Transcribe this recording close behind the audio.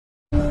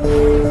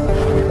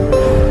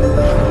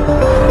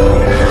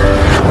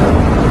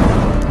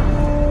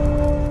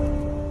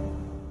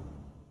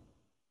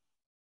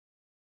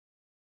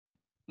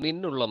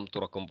നിന്നുള്ളം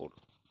തുറക്കുമ്പോൾ.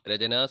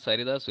 രചന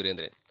സരിത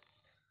സുരേന്ദ്രൻ.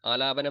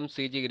 ആലാപനം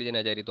CG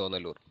ഗിരിജനാചാരി,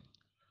 തോന്നല്ലൂർ.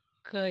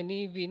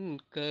 കനിവിൻ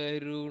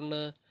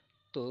കരുണ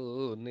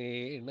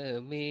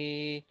തോന്നേണമേ,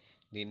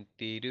 നിൻ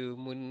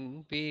തിരുമുൻപിലഭയം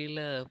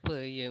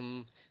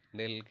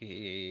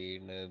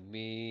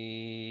നൽകേണമേ.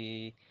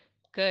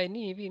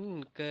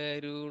 കനിവിൻ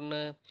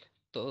കരുണ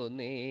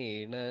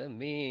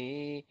തോന്നേണമേ,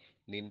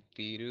 നിൻ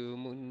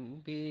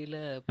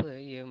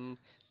തിരുമുൻപിലഭയം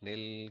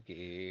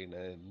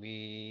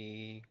നൽകേണമേ.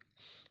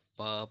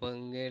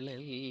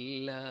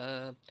 പാപങ്ങളെല്ലാം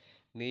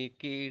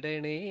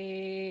നീക്കിടണേ,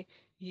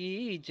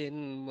 ഈ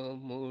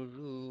ജന്മം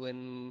മുഴുവൻ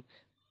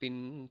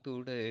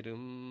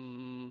പിന്തുടരും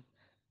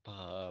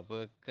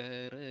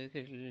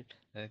പാപക്കറകൾ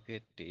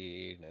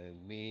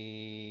അകറ്റേണമേ.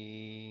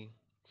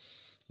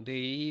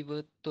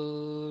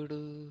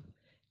 ദൈവത്തോടു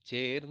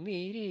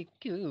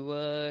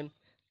ചേർന്നിരിക്കുവാൻ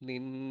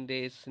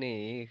നിന്റെ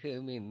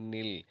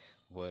സ്നേഹമെന്നിൽ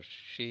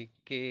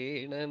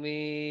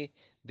വർഷിക്കേണമേ.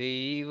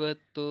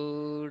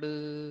 ദൈവത്തോട്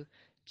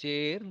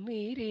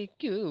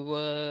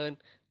ചേർന്നിരിക്കുവാൻ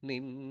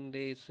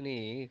നിന്റെ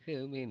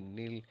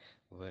സ്നേഹമെന്നിൽ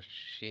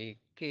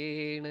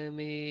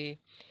വർഷിക്കേണമേ.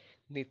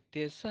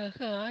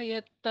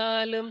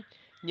 നിത്യസഹായത്താലും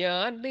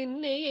ഞാൻ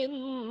നിന്നെ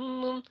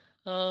എന്നും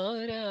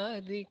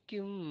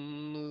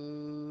ആരാധിക്കുന്നു.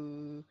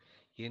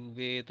 എൻ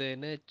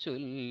വേദന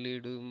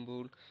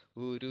ചൊല്ലിടുമ്പോൾ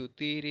ഒരു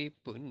തിരി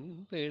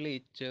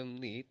പൊൻവെളിച്ചം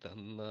നീ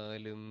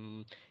തന്നാലും,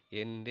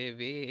 എൻ്റെ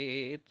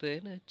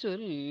വേദന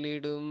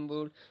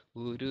ചൊല്ലിടുമ്പോൾ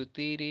ഒരു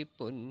തിരി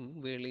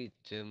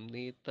പൊൻവെളിച്ചം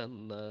നീ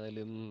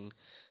തന്നാലും,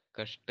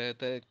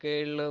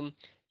 കഷ്ടതകളും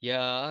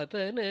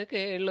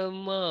യാതനകളും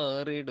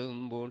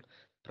മാറിടുമ്പോൾ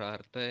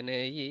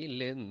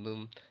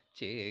പ്രാർത്ഥനയിലെന്നും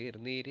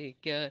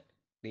ചേർന്നിരിക്കാൻ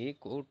നീ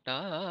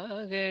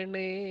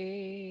കൂട്ടാകണേ.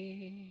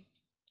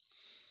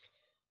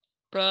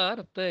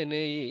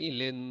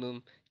 പ്രാർത്ഥനയിലെന്നും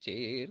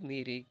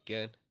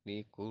ചേർന്നിരിക്കാൻ നീ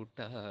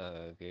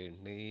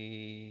കൂട്ടാകണേ.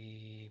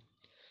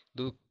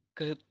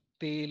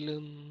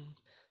 ദുഃഖത്തിലും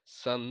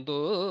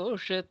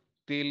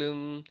സന്തോഷത്തിലും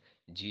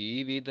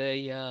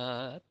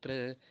ജീവിതയാത്ര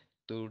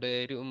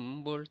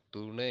തുടരുമ്പോൾ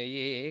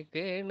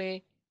തുണയേകണേ,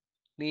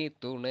 നീ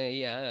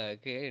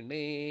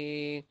തുണയാകണേ.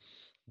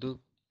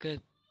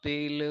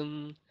 ദുഃഖത്തിലും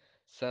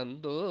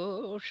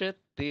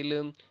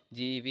സന്തോഷത്തിലും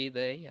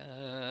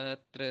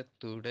ജീവിതയാത്ര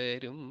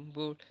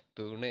തുടരുമ്പോൾ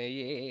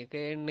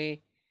തുണയേകണേ,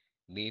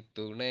 നീ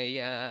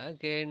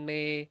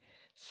തുണയാകണേ.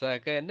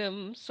 സഹനം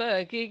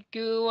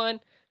സഹിക്കുവാൻ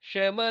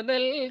ക്ഷമ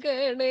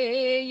നൽകണേ,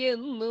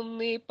 എന്നും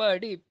നീ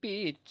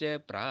പഠിപ്പിച്ച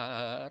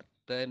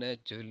പ്രാർത്ഥന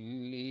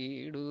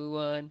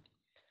ചൊല്ലിടുവാൻ.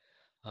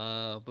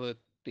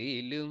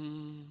 ആപത്തിലും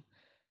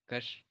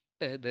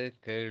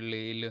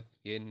കഷ്ടതകളിലും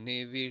എന്നെ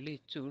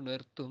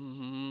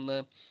വിളിച്ചുണർത്തുന്ന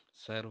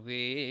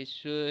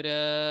സർവേശ്വര,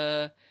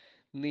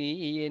 നീ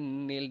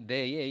എന്നിൽ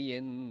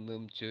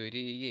ദയയെന്നും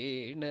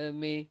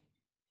ചൊരിയേണമേ.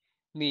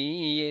 നീ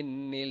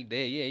എന്നിൽ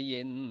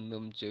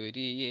ദയയെന്നും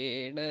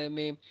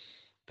ചൊരിയേണമേ.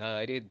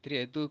 ദാരിദ്ര്യ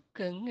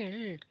ദുഃഖങ്ങൾ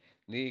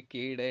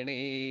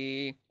നീക്കിടണേ,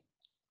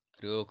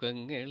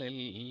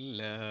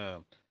 രോഗങ്ങളെല്ലാം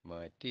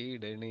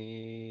മാറ്റിയിടണേ.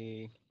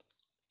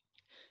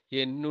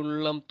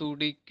 എന്നുള്ളം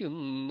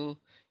തുടിക്കുന്നു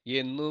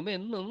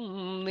എന്നുമെന്നും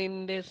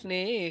നിന്റെ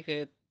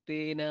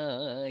സ്നേഹത്തിനായി.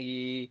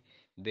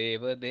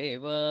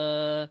 ദേവദേവാ,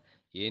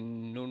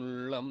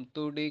 എന്നുള്ളം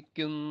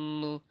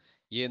തുടിക്കുന്നു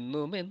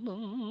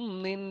എന്നുമെന്നും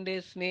നിന്റെ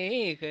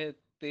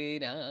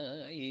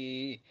സ്നേഹത്തിനായി.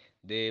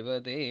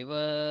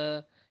 ദേവദേവാ,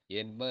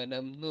 എൻ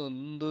മനം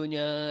നൊന്തു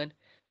ഞാൻ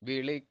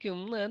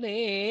വിളിക്കുന്ന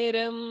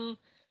നേരം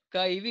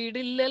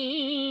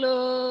കൈവിടില്ലല്ലോ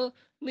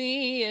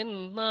നീ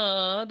എൻ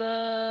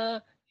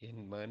നാഥാ.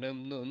 എൻ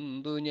മനം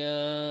നൊന്തു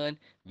ഞാൻ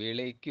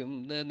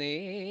വിളിക്കുന്ന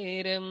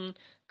നേരം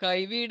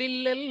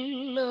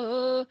കൈവിടില്ലല്ലോ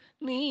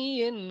നീ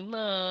എൻ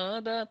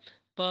നാഥാ.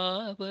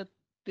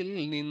 പാപത്തിൽ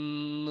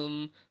നിന്നും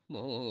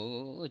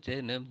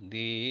മോചനം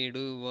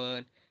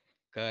നേടുവാൻ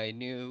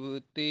കനിവു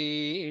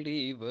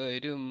തേടി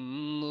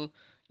വരുന്നു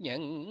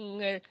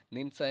ഞങ്ങൾ,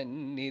 നിൻ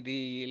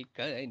സന്നിധിയിൽ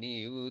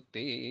കനിവു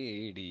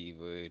തേടി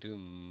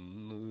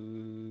വരുന്നു.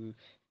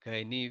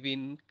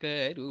 കനിവിൻ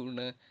കരുണ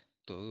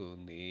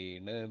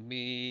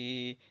തോന്നേണമേ,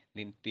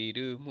 നിൻ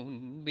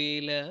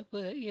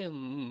തിരുമുൻപിലഭയം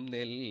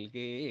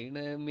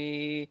നൽകേണമേ.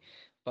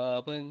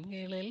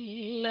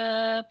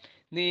 പാപങ്ങളെല്ലാം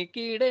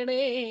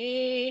നീക്കിടണേ,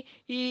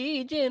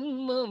 ഈ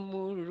ജന്മം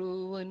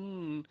മുഴുവൻ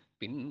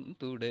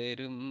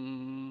പിന്തുടരും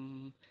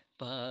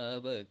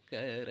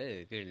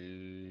പാപക്കറകൾ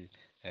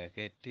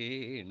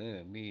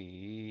അകറ്റേണമേ.